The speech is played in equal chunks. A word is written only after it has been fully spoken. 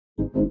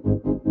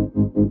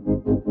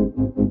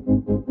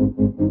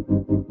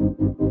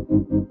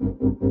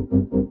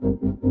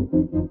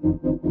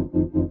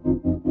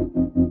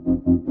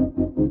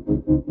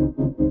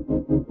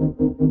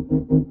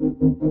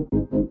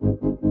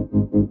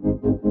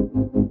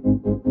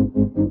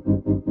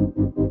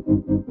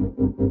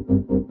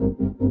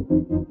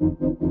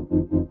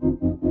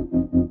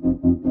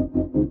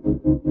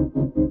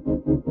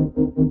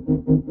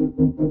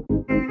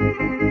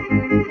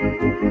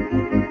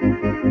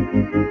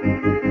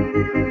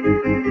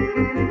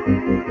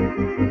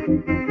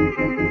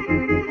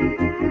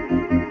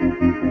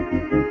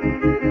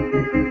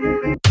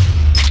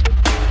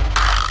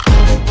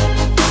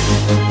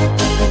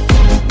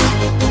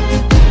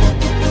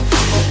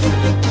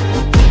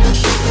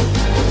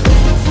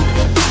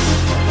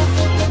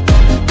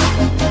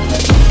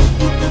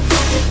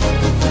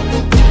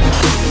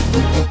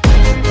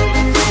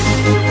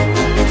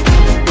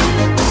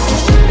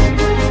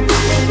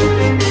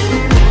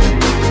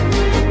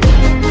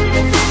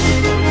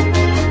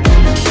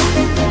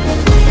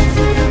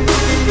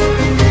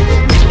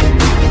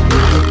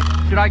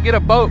Get a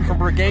boat from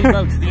Brigade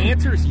Boats? The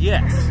answer is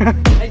yes.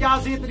 Hey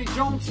guys, Anthony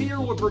Jones here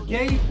with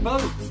Brigade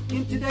Boats.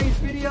 In today's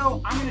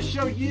video, I'm going to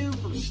show you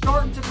from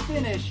start to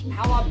finish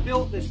how I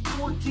built this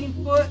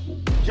 14-foot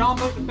John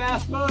boat to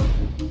bass boat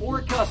for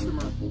a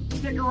customer.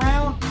 Stick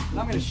around, and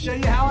I'm going to show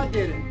you how I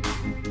did it.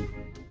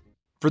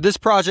 For this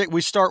project,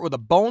 we start with a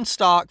bone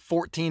stock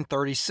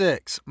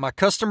 1436. My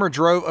customer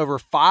drove over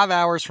 5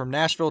 hours from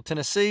Nashville,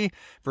 Tennessee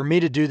for me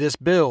to do this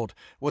build.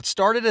 What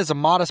started as a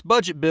modest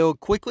budget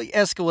build quickly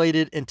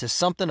escalated into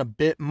something a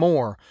bit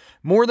more.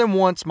 More than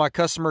once, my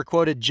customer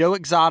quoted Joe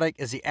Exotic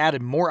as he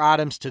added more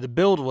items to the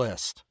build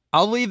list.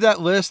 I'll leave that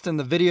list in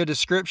the video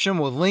description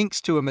with links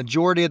to a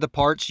majority of the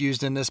parts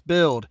used in this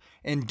build.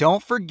 And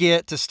don't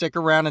forget to stick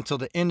around until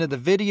the end of the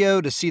video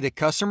to see the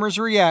customer's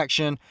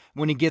reaction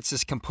when he gets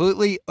this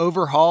completely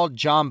overhauled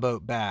John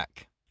boat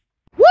back.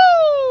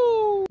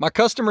 Woo! My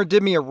customer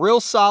did me a real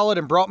solid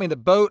and brought me the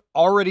boat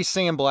already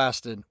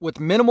sandblasted.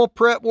 With minimal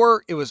prep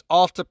work, it was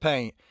off to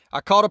paint. I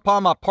called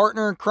upon my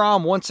partner in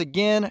crime once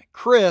again,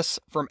 Chris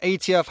from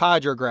ATF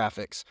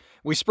Hydrographics.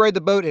 We sprayed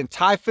the boat in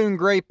Typhoon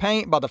Gray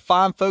paint by the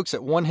fine folks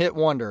at One Hit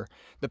Wonder.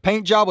 The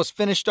paint job was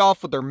finished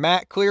off with their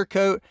matte clear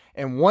coat,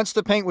 and once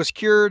the paint was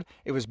cured,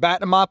 it was back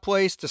to my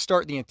place to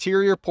start the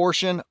interior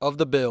portion of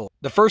the build.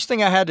 The first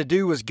thing I had to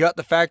do was gut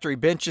the factory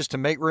benches to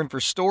make room for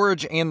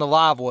storage and the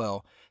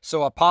Livewell.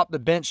 So I popped the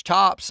bench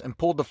tops and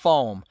pulled the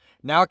foam.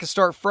 Now I can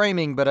start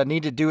framing, but I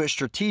need to do it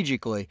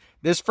strategically.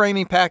 This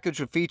framing package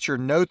would feature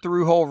no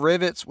through-hole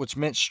rivets, which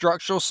meant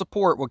structural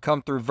support would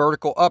come through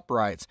vertical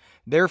uprights.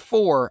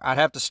 Therefore, I'd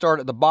have to start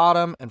at the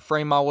bottom and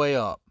frame my way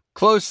up.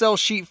 Closed cell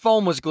sheet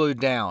foam was glued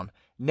down.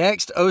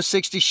 Next,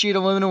 060 sheet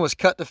aluminum was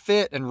cut to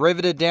fit and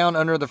riveted down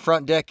under the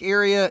front deck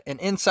area and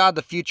inside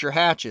the future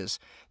hatches.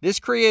 This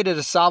created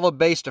a solid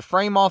base to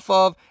frame off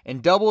of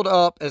and doubled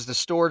up as the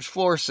storage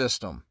floor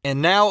system.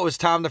 And now it was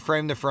time to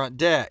frame the front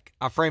deck.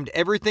 I framed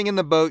everything in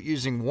the boat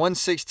using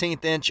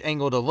 1/16 inch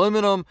angled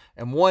aluminum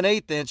and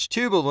 1/8 inch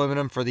tube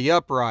aluminum for the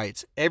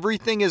uprights.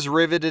 Everything is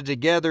riveted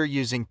together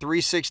using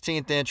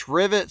 3/16 inch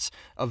rivets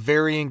of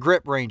varying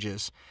grip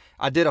ranges.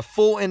 I did a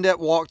full in-depth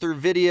walkthrough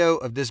video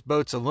of this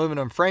boat's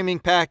aluminum framing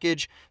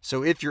package,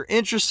 so if you're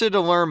interested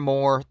to learn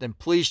more, then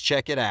please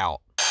check it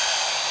out.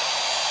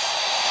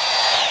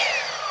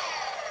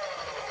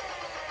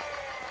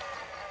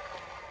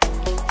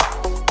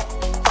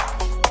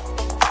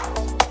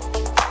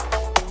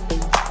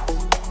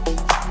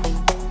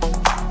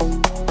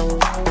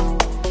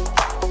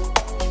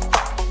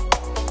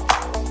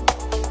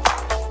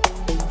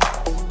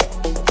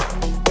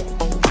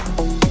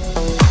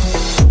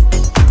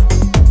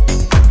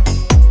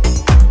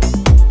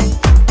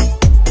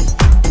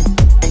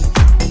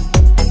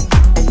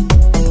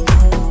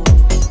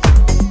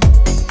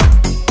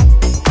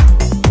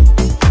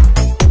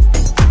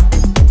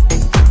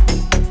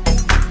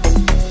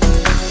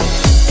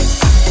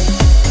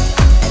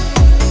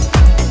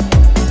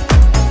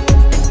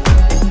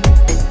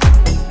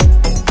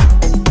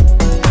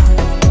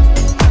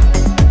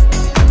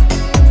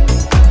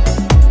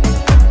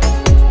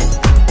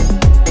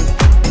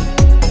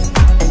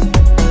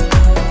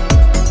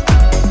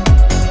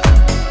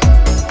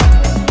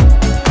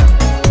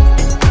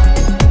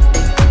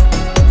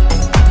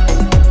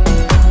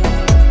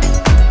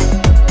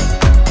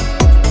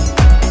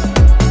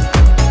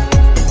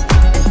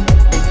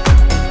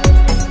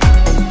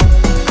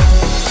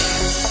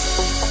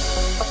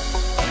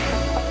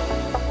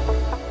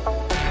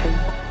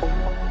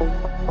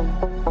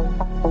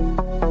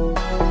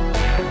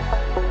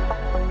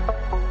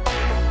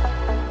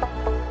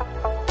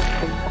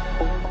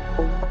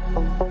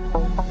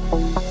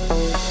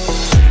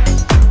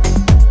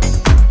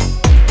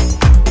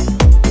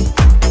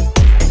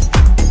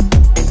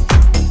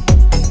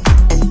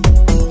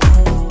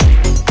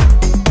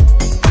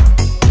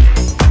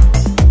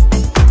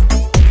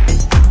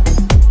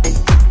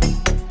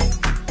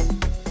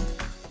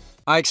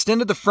 I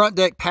extended the front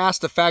deck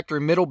past the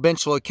factory middle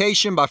bench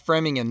location by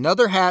framing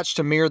another hatch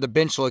to mirror the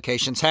bench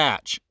location's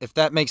hatch, if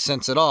that makes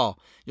sense at all.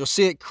 You'll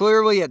see it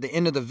clearly at the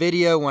end of the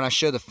video when I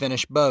show the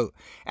finished boat.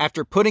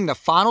 After putting the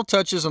final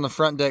touches on the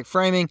front deck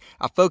framing,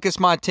 I focus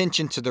my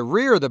attention to the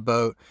rear of the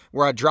boat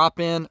where I drop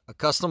in a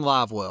custom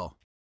Livewell.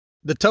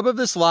 The tub of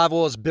this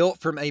Livewell is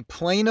built from a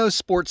Plano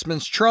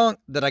Sportsman's trunk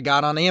that I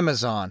got on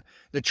Amazon.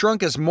 The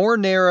trunk is more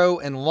narrow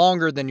and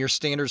longer than your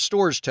standard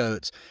storage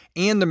totes,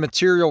 and the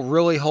material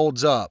really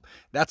holds up.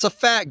 That's a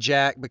fact,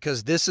 Jack,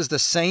 because this is the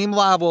same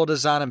Livewell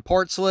design and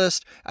parts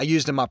list I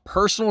used in my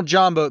personal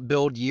Jon boat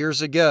build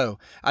years ago.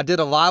 I did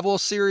a Livewell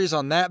series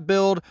on that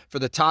build for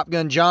the Top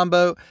Gun Jon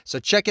boat, so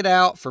check it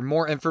out for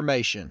more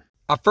information.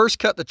 I first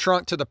cut the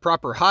trunk to the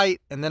proper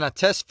height, and then I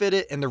test fit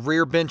it in the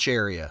rear bench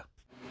area.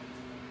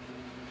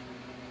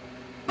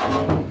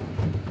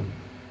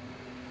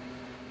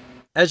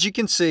 As you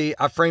can see,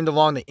 I framed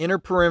along the inner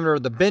perimeter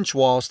of the bench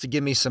walls to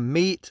give me some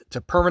meat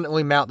to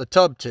permanently mount the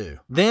tub to.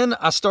 Then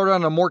I started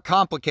on a more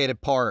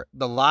complicated part,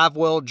 the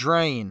Livewell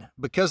drain.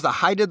 Because the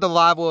height of the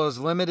Livewell is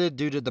limited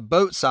due to the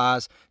boat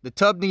size, the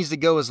tub needs to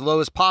go as low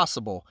as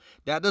possible.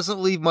 That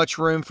doesn't leave much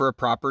room for a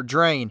proper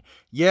drain.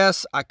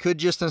 Yes, I could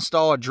just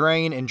install a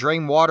drain and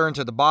drain water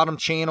into the bottom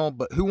channel,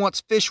 but who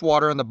wants fish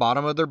water in the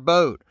bottom of their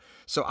boat?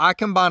 So I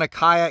combine a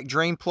kayak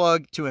drain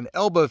plug to an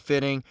elbow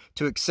fitting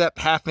to accept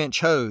 1/2-inch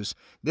hose.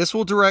 This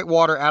will direct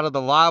water out of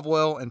the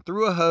Livewell and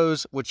through a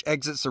hose which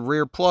exits the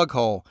rear plug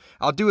hole.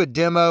 I'll do a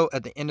demo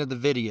at the end of the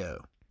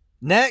video.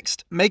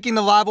 Next, making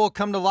the Livewell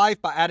come to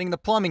life by adding the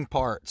plumbing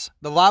parts.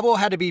 The Livewell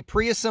had to be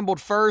pre-assembled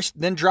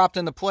first, then dropped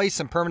into place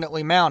and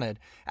permanently mounted.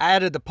 I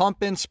added the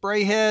pump-in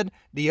spray head,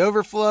 the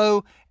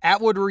overflow,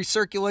 Attwood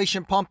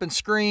recirculation pump and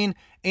screen,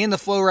 and the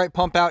Flo Rite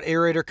Pump-Out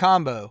Aerator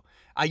Combo.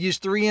 I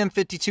used 3M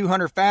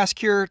 5200 Fast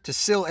Cure to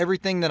seal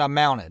everything that I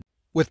mounted.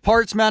 With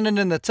parts mounted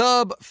in the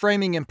tub,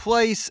 framing in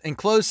place, and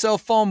closed cell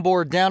foam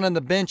board down in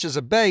the bench as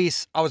a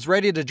base, I was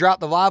ready to drop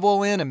the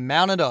Livewell in and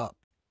mount it up.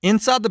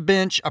 Inside the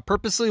bench, I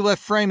purposely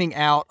left framing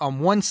out on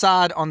one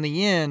side on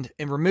the end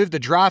and removed the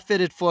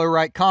dry-fitted Flo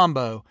Rite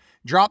Combo,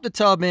 dropped the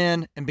tub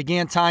in, and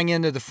began tying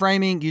into the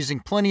framing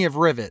using plenty of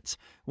rivets.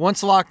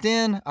 Once locked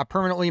in, I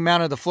permanently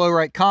mounted the Flo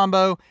Rite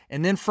Combo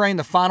and then framed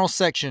the final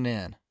section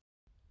in.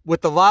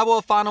 With the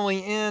Livewell finally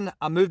in,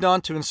 I moved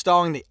on to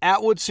installing the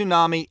Attwood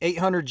Tsunami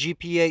 800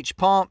 GPH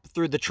pump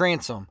through the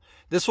transom.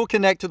 This will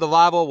connect to the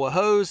Livewell with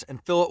hose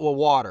and fill it with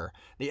water.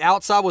 The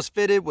outside was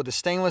fitted with a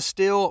stainless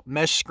steel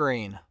mesh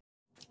screen.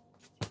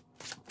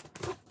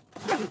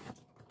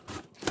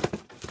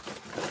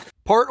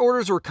 Part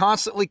orders were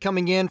constantly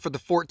coming in for the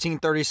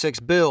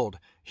 1436 build.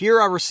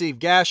 Here I received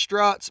gas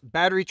struts,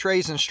 battery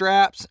trays and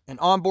straps, an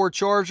onboard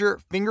charger,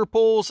 finger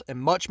pulls,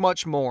 and much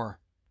more.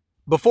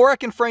 Before I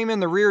can frame in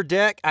the rear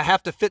deck, I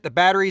have to fit the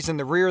batteries in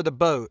the rear of the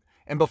boat.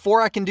 And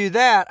before I can do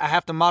that, I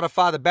have to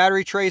modify the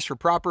battery trays for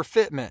proper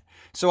fitment.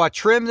 So I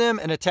trim them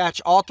and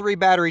attach all 3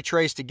 battery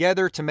trays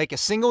together to make a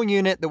single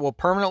unit that will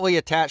permanently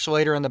attach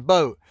later in the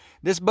boat.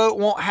 This boat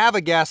won't have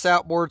a gas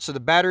outboard, so the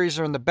batteries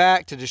are in the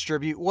back to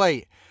distribute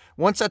weight.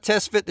 Once I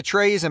test fit the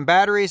trays and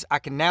batteries, I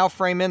can now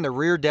frame in the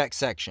rear deck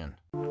section.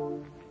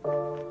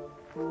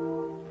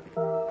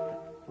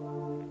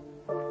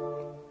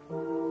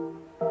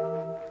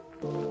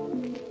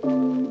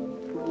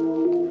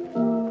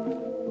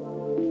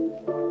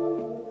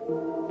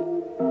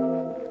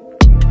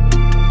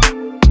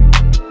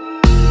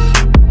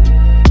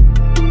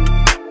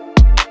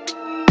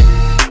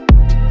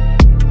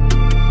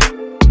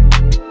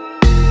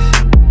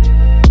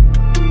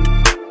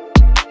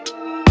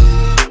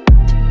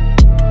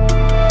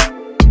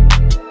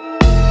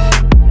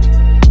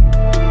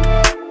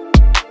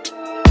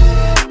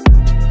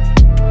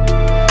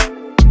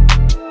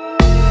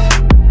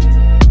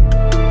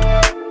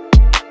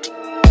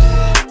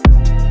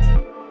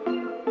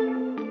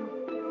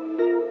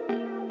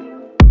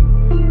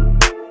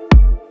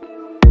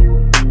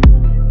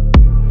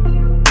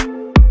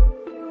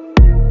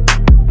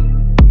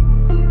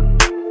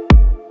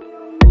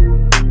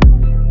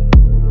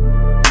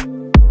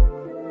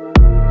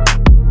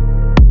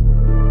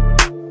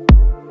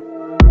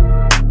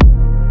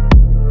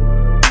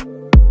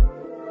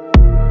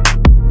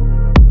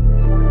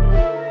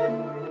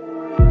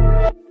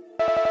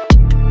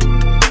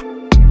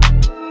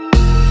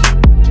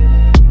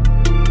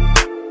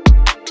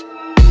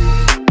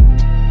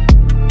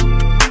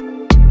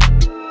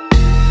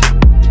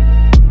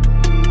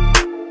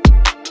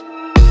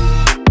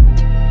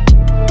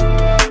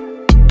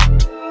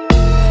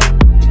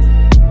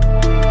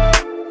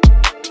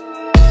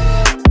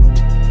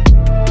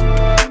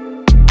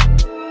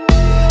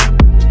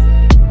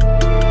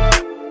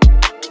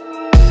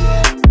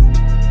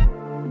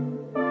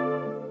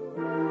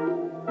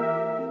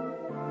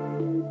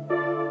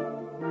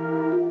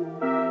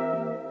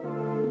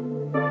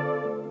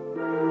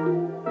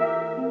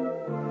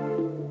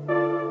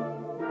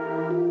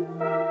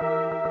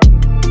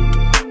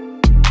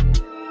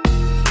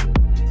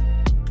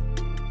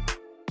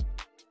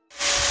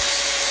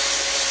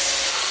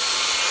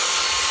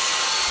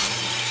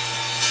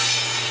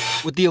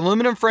 With the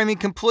aluminum framing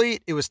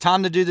complete, it was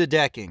time to do the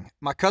decking.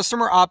 My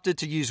customer opted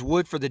to use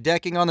wood for the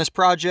decking on this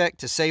project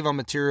to save on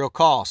material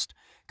cost.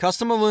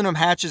 Custom aluminum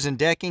hatches and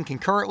decking can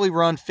currently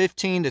run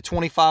 $1,500 to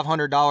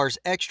 $2,500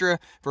 extra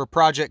for a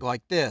project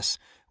like this.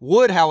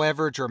 Wood,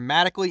 however,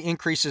 dramatically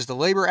increases the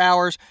labor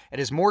hours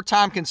and is more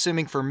time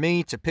consuming for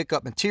me to pick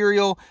up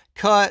material,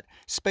 cut,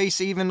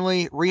 space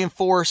evenly,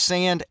 reinforce,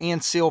 sand,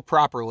 and seal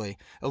properly.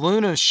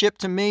 Aluminum is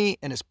shipped to me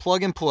and is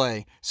plug and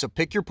play, so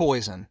pick your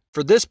poison.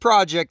 For this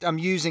project, I'm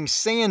using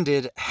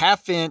sanded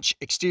 1/2-inch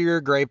exterior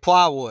grade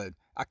plywood.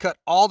 I cut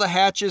all the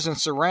hatches and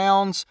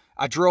surrounds,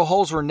 I drill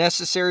holes where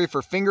necessary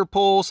for finger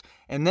pulls,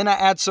 and then I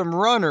add some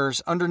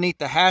runners underneath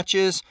the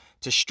hatches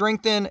to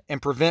strengthen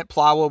and prevent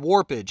plywood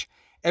warpage.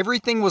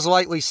 Everything was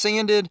lightly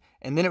sanded,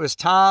 and then it was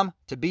time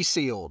to be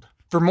sealed.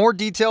 For more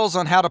details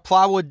on how to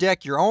plywood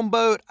deck your own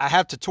boat, I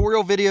have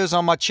tutorial videos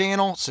on my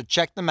channel, so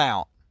check them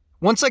out.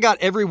 Once I got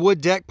every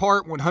wood deck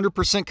part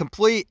 100%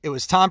 complete, it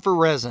was time for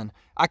resin.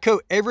 I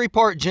coat every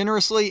part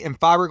generously in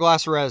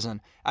fiberglass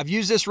resin. I've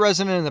used this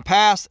resin in the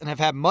past and have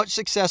had much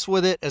success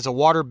with it as a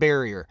water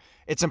barrier.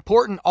 It's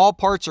important all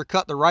parts are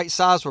cut the right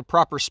size with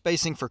proper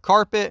spacing for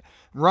carpet,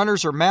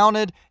 runners are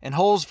mounted, and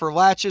holes for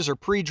latches are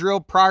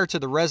pre-drilled prior to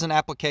the resin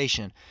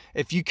application.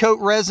 If you coat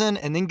resin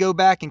and then go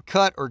back and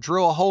cut or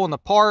drill a hole in the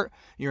part,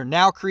 you're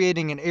now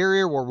creating an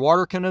area where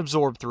water can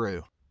absorb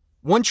through.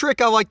 One trick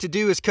I like to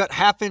do is cut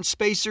 1/2-inch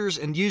spacers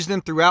and use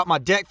them throughout my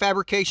deck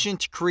fabrication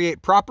to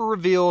create proper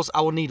reveals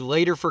I will need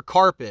later for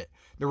carpet.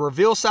 The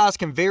reveal size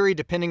can vary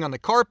depending on the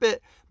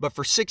carpet, but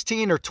for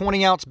 16 or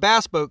 20 ounce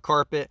bass boat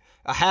carpet,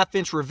 a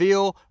 1/2-inch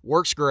reveal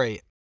works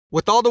great.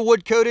 With all the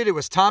wood coated, it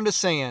was time to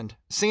sand.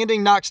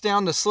 Sanding knocks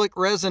down the slick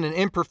resin and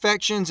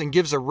imperfections and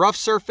gives a rough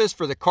surface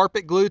for the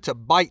carpet glue to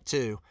bite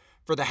to.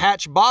 For the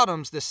hatch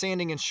bottoms, the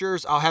sanding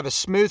ensures I'll have a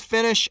smooth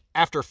finish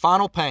after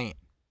final paint.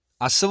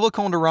 I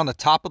siliconed around the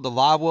top of the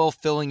Livewell,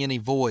 filling any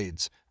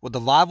voids. With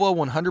the Livewell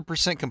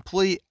 100%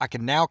 complete, I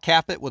can now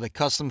cap it with a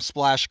custom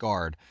splash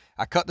guard.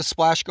 I cut the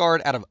splash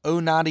guard out of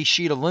 090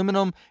 sheet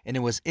aluminum and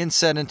it was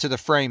inset into the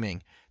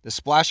framing. The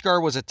splash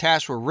guard was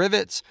attached with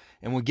rivets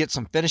and would get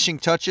some finishing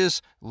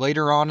touches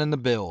later on in the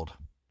build.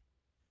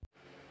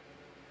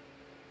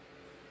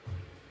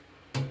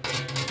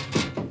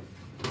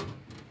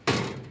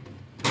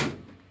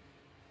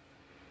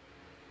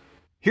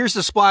 Here's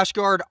the splash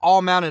guard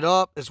all mounted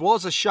up, as well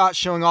as a shot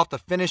showing off the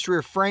finished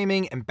rear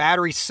framing and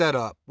battery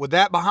setup. With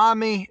that behind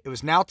me, it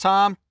was now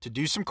time to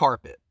do some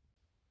carpet.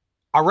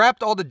 I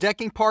wrapped all the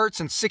decking parts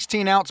in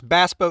 16-ounce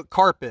bass boat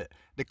carpet.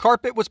 The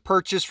carpet was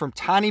purchased from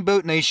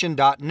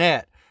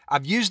tinyboatnation.net.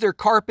 I've used their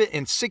carpet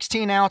in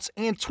 16-ounce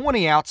and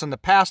 20-ounce in the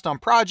past on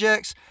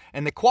projects,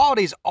 and the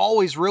quality is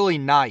always really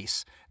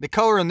nice. The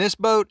color in this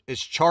boat is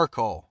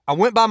charcoal. I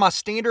went by my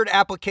standard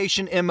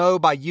application MO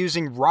by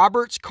using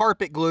Robert's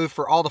carpet glue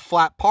for all the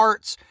flat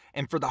parts,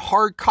 and for the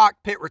hard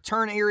cockpit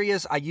return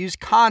areas, I use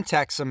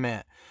contact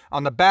cement.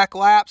 On the back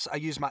laps, I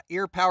use my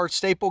air-powered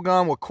staple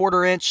gun with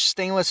 1/4-inch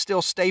stainless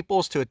steel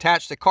staples to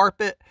attach the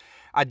carpet.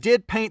 I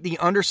did paint the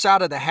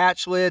underside of the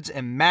hatch lids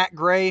in matte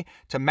gray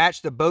to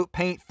match the boat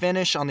paint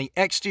finish on the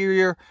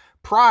exterior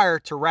prior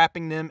to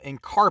wrapping them in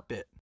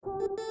carpet.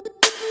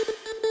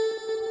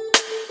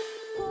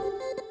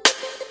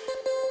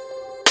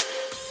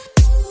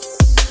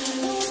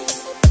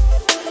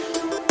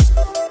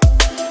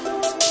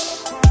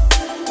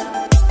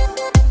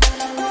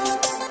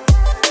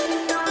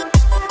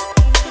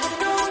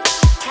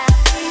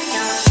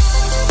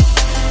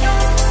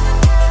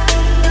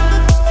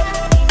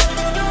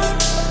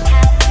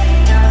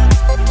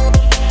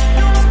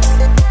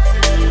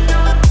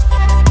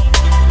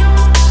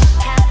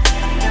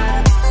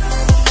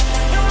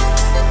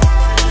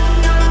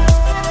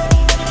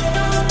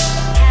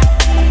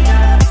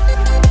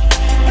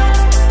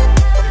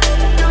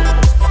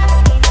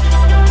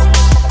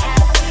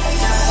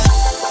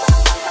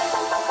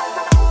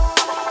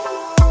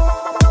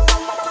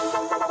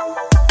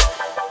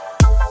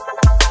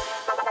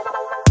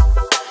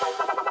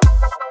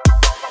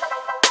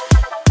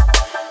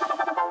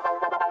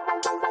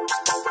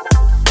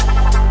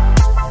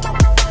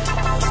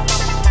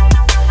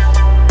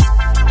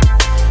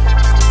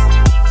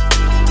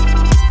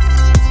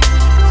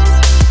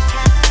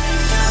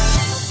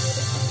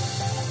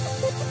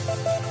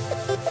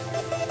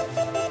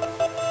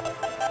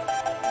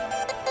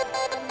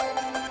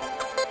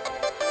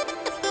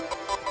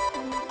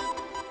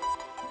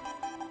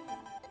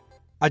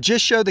 I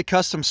just showed the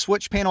custom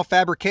switch panel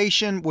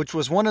fabrication, which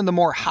was one of the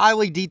more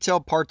highly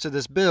detailed parts of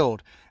this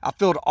build. I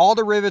filled all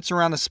the rivets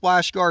around the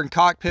splash guard and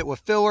cockpit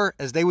with filler,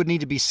 as they would need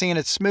to be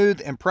sanded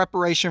smooth in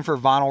preparation for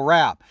vinyl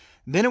wrap.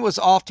 Then it was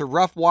off to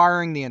rough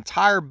wiring the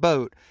entire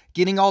boat,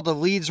 getting all the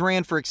leads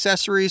ran for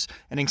accessories,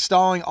 and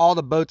installing all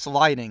the boat's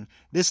lighting.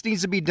 This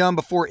needs to be done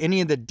before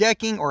any of the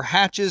decking or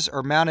hatches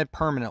are mounted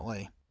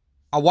permanently.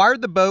 I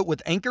wired the boat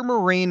with Ancor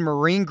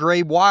marine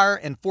grade wire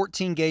and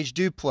 14 gauge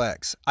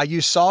duplex. I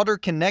used solder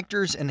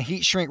connectors and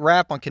heat shrink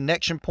wrap on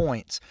connection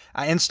points.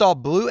 I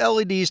installed blue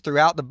LEDs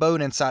throughout the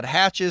boat inside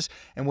hatches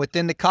and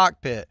within the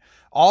cockpit.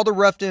 All the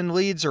roughed in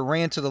leads are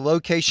ran to the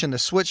location the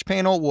switch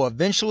panel will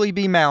eventually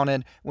be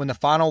mounted when the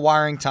final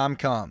wiring time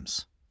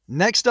comes.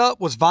 Next up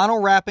was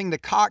vinyl wrapping the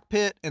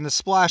cockpit and the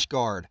splash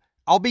guard.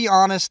 I'll be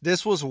honest,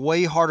 this was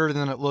way harder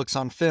than it looks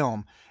on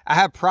film. I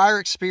have prior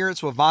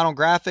experience with vinyl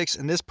graphics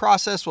and this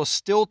process was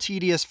still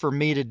tedious for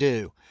me to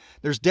do.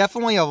 There's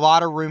definitely a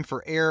lot of room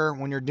for error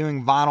when you're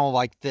doing vinyl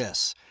like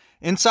this.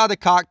 Inside the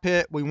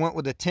cockpit, we went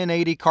with a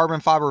 1080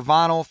 carbon fiber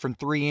vinyl from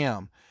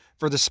 3M.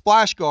 For the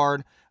splash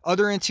guard,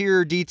 other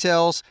interior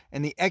details,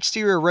 and the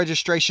exterior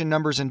registration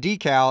numbers and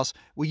decals,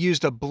 we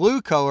used a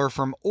blue color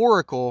from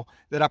Oracle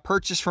that I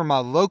purchased from my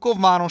local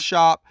vinyl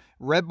shop,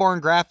 Red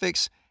Barn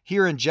Graphics,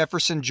 here in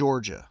Jefferson,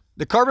 Georgia.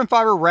 The carbon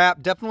fiber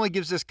wrap definitely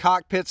gives this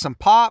cockpit some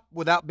pop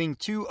without being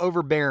too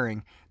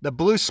overbearing. The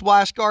blue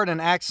splash guard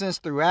and accents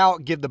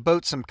throughout give the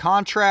boat some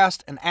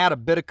contrast and add a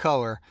bit of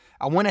color.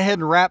 I went ahead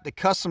and wrapped the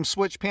custom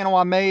switch panel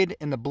I made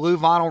in the blue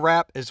vinyl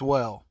wrap as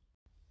well.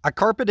 I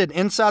carpeted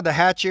inside the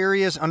hatch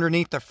areas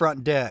underneath the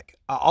front deck.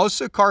 I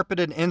also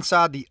carpeted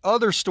inside the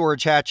other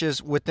storage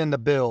hatches within the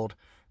build.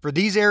 For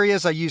these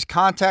areas, I used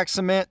contact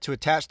cement to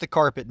attach the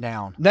carpet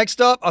down. Next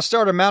up, I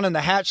started mounting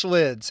the hatch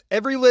lids.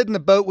 Every lid in the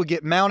boat would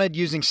get mounted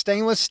using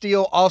stainless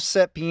steel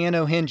offset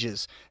piano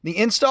hinges. The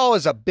install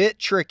is a bit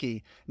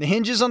tricky. The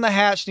hinges on the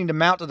hatch need to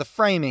mount to the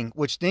framing,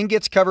 which then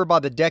gets covered by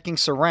the decking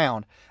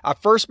surround. I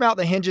first mount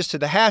the hinges to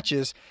the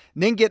hatches,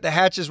 then get the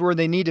hatches where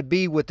they need to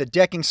be with the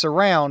decking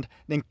surround,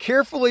 then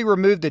carefully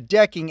remove the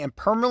decking and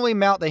permanently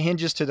mount the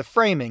hinges to the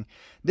framing.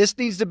 This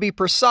needs to be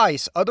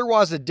precise,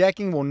 otherwise the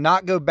decking will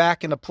not go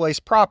back into place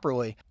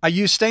properly. I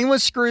use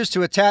stainless screws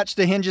to attach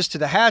the hinges to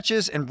the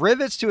hatches and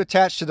rivets to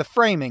attach to the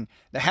framing.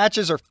 The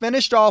hatches are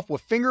finished off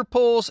with finger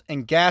pulls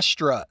and gas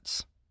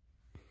struts.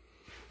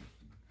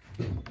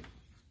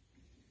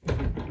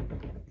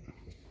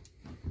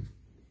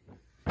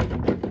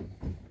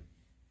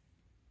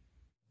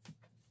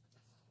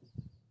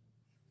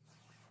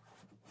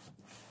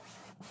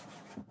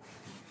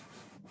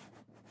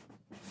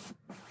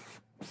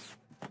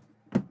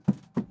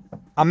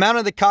 I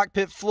mounted the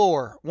cockpit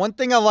floor. One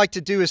thing I like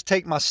to do is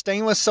take my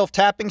stainless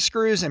self-tapping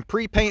screws and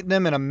pre-paint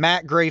them in a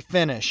matte gray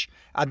finish.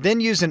 I then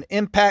use an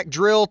impact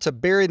drill to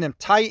bury them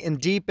tight and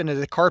deep into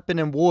the carpet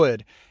and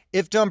wood.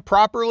 If done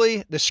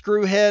properly, the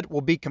screw head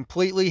will be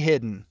completely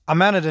hidden. I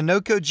mounted a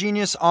Noko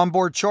Genius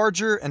onboard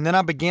charger and then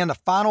I began the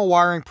final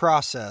wiring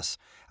process.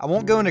 I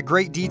won't go into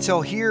great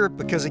detail here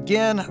because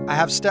again, I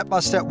have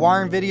step-by-step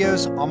wiring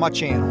videos on my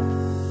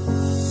channel.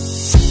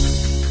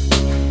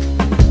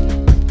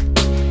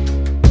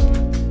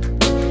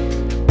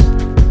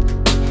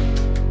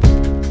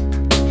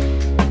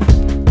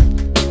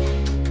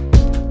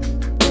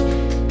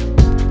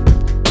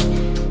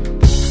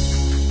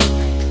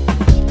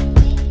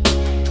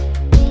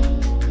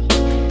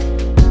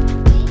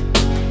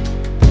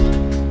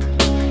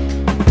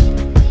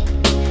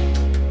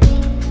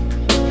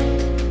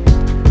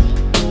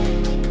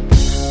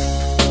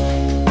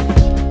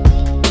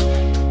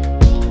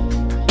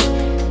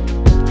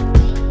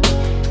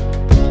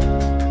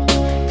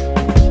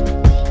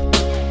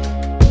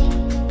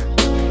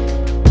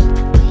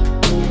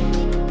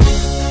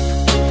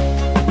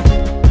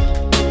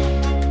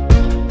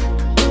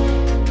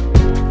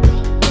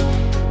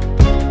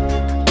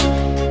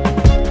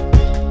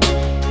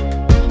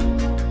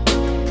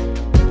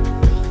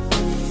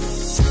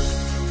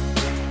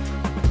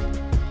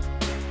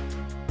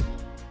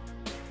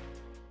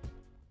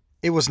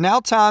 It was now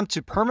time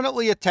to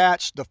permanently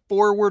attach the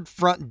forward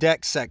front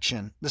deck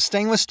section. The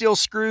stainless steel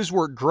screws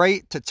work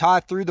great to tie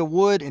through the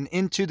wood and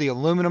into the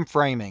aluminum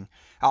framing.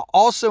 I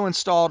also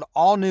installed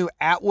all new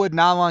Attwood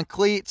nylon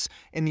cleats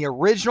in the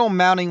original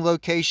mounting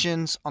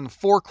locations on the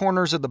four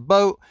corners of the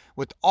boat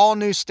with all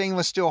new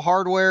stainless steel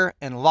hardware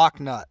and lock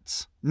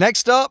nuts.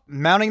 Next up,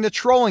 mounting the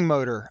trolling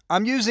motor.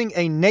 I'm using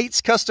a Nate's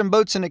Custom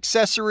Boats and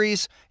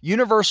Accessories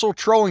universal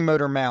trolling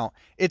motor mount.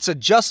 It's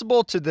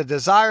adjustable to the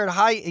desired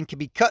height and can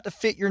be cut to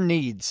fit your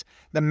needs.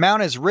 The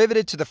mount is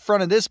riveted to the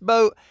front of this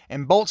boat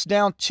and bolts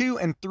down to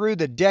and through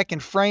the deck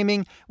and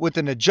framing with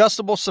an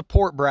adjustable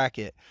support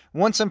bracket.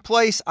 Once in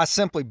place, I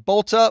simply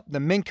bolt up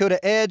the Minn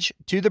Kota edge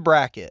to the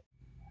bracket.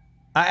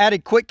 I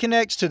added quick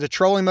connects to the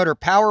trolling motor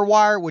power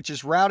wire, which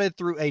is routed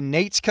through a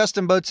Nate's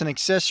Custom Boats and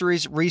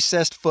Accessories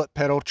recessed foot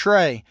pedal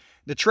tray.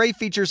 The tray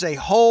features a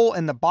hole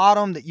in the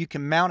bottom that you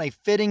can mount a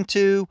fitting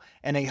to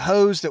and a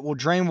hose that will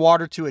drain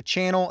water to a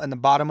channel in the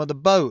bottom of the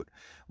boat.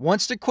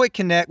 Once the quick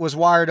connect was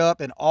wired up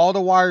and all the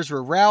wires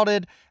were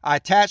routed, I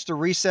attached the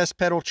recessed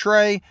pedal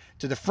tray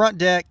to the front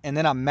deck and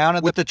then I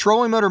mounted. With the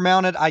trolling motor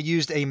mounted, I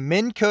used a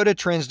Minn Kota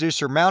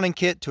transducer mounting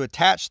kit to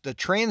attach the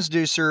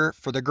transducer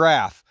for the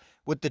graph.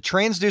 With the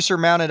transducer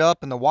mounted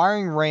up and the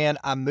wiring ran,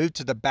 I moved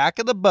to the back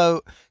of the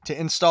boat to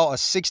install a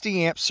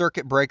 60 amp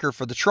circuit breaker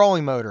for the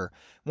trolling motor.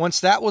 Once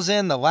that was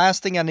in, the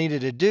last thing I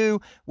needed to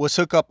do was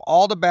hook up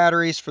all the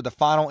batteries for the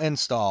final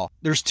install.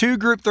 There's two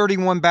Group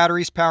 31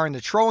 batteries powering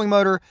the trolling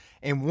motor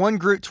and one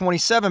Group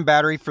 27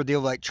 battery for the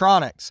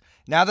electronics.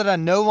 Now that I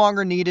no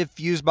longer needed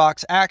fuse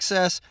box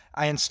access,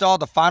 I installed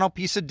the final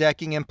piece of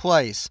decking in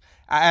place.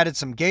 I added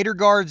some gator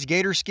guards,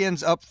 gator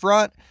skins up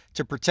front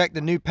to protect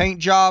the new paint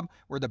job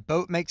where the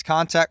boat makes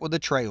contact with the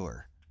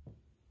trailer.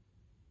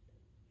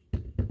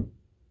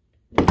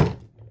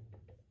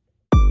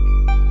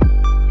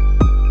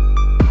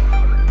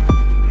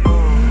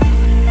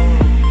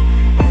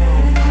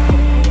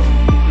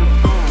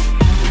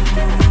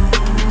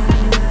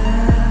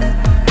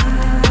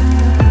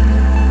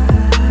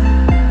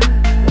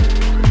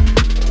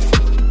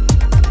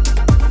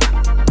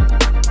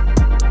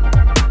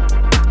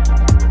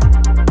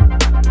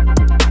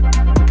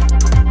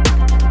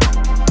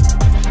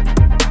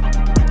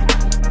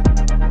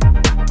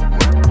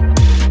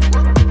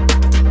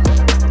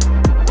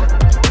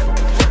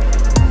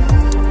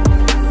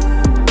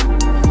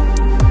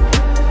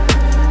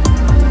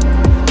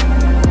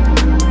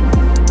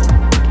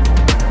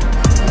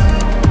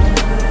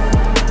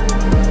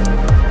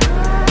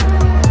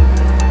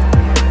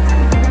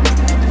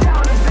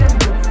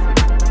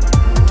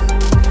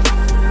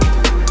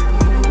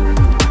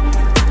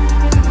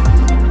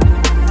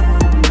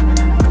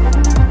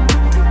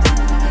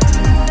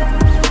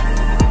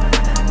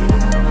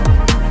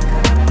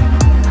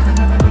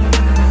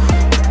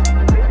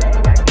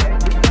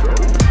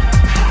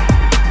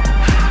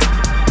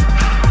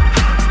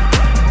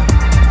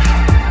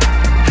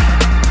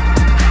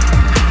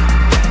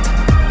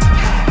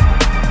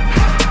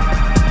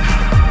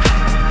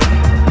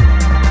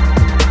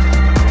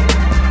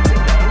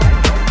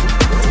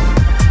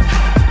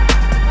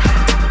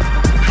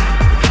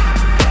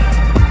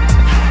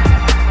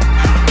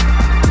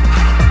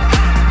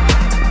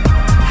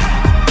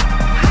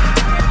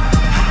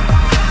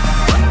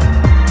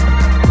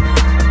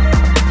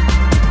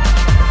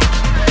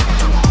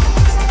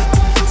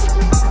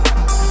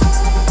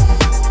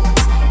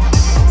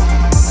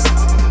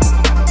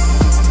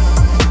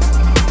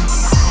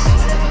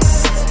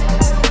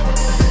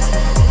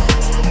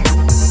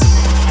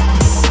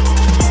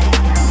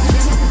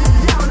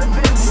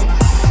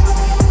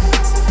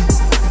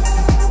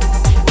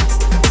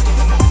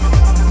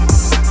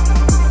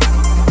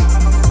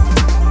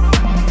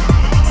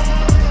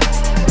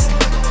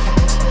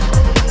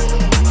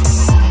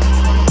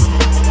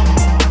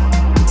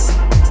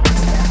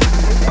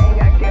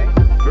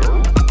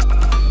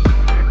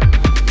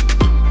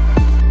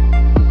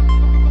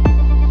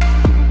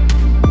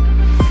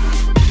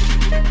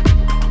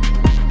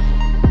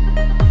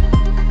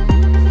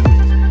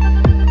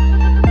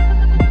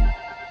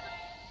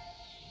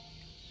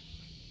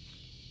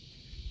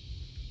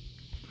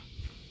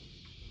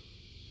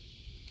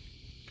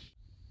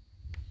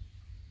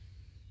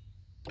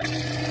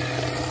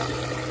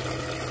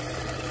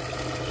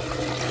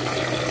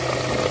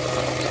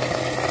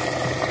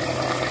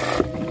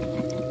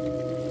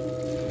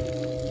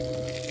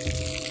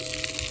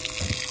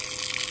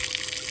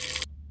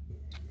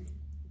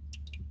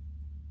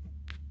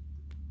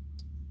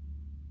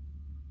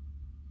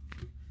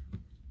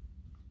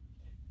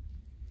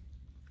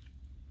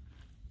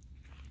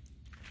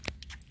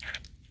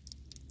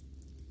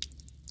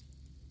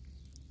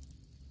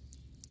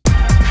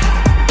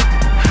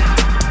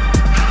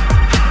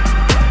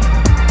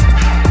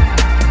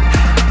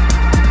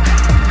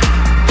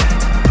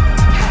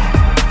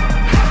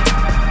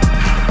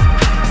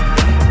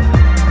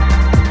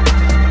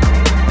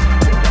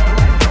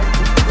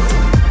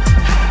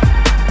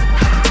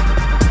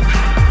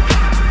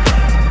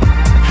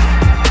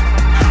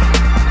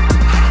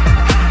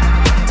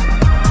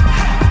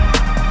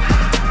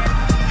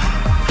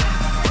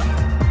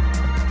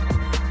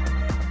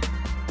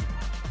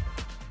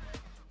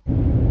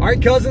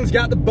 Alright cousins,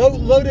 got the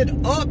boat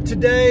loaded up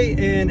today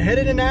and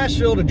headed to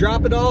Nashville to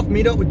drop it off,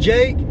 meet up with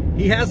Jake.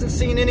 He hasn't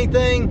seen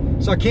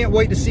anything, so I can't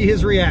wait to see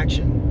his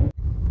reaction.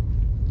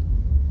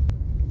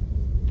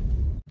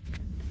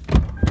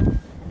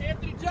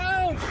 Anthony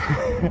Jones!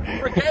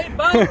 Brigade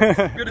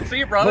Boats! Good to see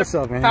you, brother. What's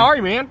up, man? How are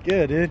you, man?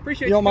 Good, dude.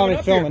 Appreciate you don't mind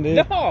me filming, here.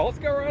 dude? No, let's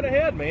go right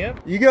ahead,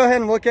 man. You go ahead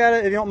and look at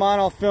it. If you don't mind,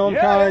 I'll film.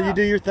 Yeah. You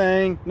do your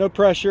thing, no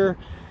pressure.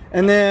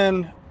 And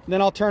then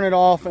I'll turn it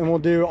off and we'll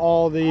do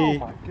all the... Oh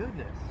my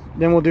goodness.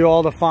 Then we'll do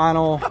all the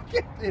final... Look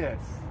at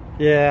this.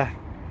 Yeah.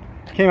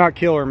 Came out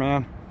killer,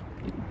 man.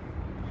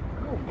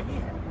 Oh,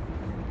 man.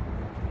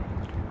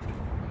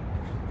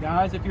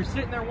 Guys, if you're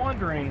sitting there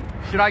wondering,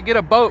 should I get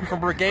a boat from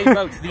Brigade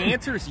Boats? The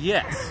answer is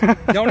yes.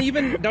 Don't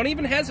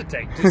even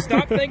hesitate. Just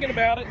stop thinking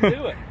about it and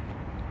do it.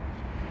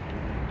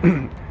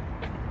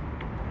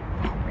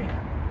 Oh,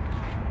 man.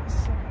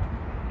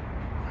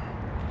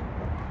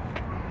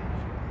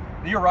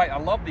 You're right. I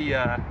love the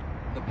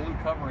blue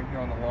covering here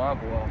on the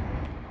Livewell.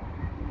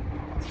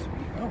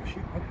 Oh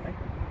shoot! Okay.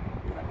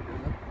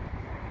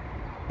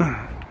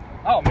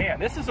 Oh man,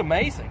 this is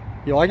amazing.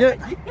 You like it?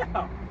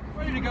 Yeah.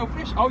 Ready to go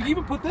fish. Oh, you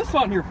even put this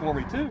on here for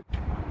me too.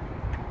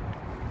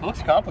 It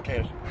looks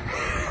complicated.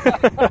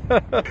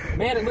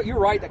 Man, you're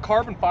right. The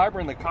carbon fiber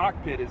in the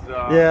cockpit is.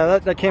 Yeah,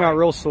 that came out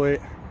real sweet.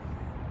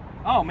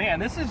 Oh man,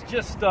 this is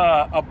just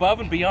above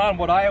and beyond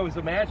what I was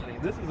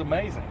imagining. This is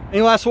amazing.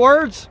 Any last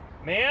words?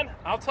 Man,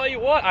 I'll tell you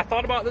what. I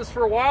thought about this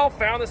for a while.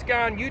 Found this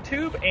guy on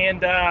YouTube,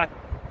 and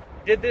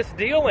did this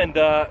deal, and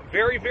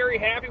very, very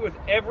happy with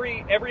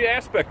every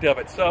aspect of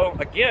it. So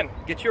again,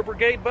 get your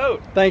brigade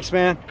boat. Thanks,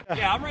 man.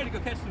 Yeah, I'm ready to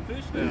go catch some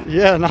fish now.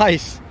 Yeah,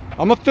 nice.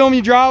 I'm gonna film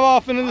you drive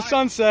off into the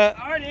sunset.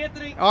 All right,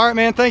 Anthony. All right,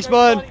 man. Thanks,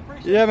 bud.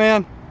 Yeah,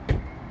 man.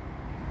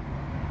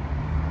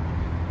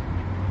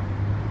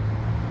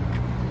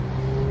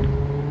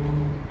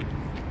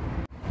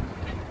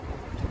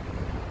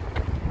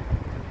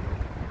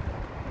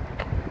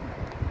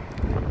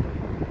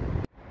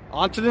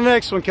 On to the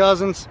next one,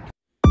 cousins.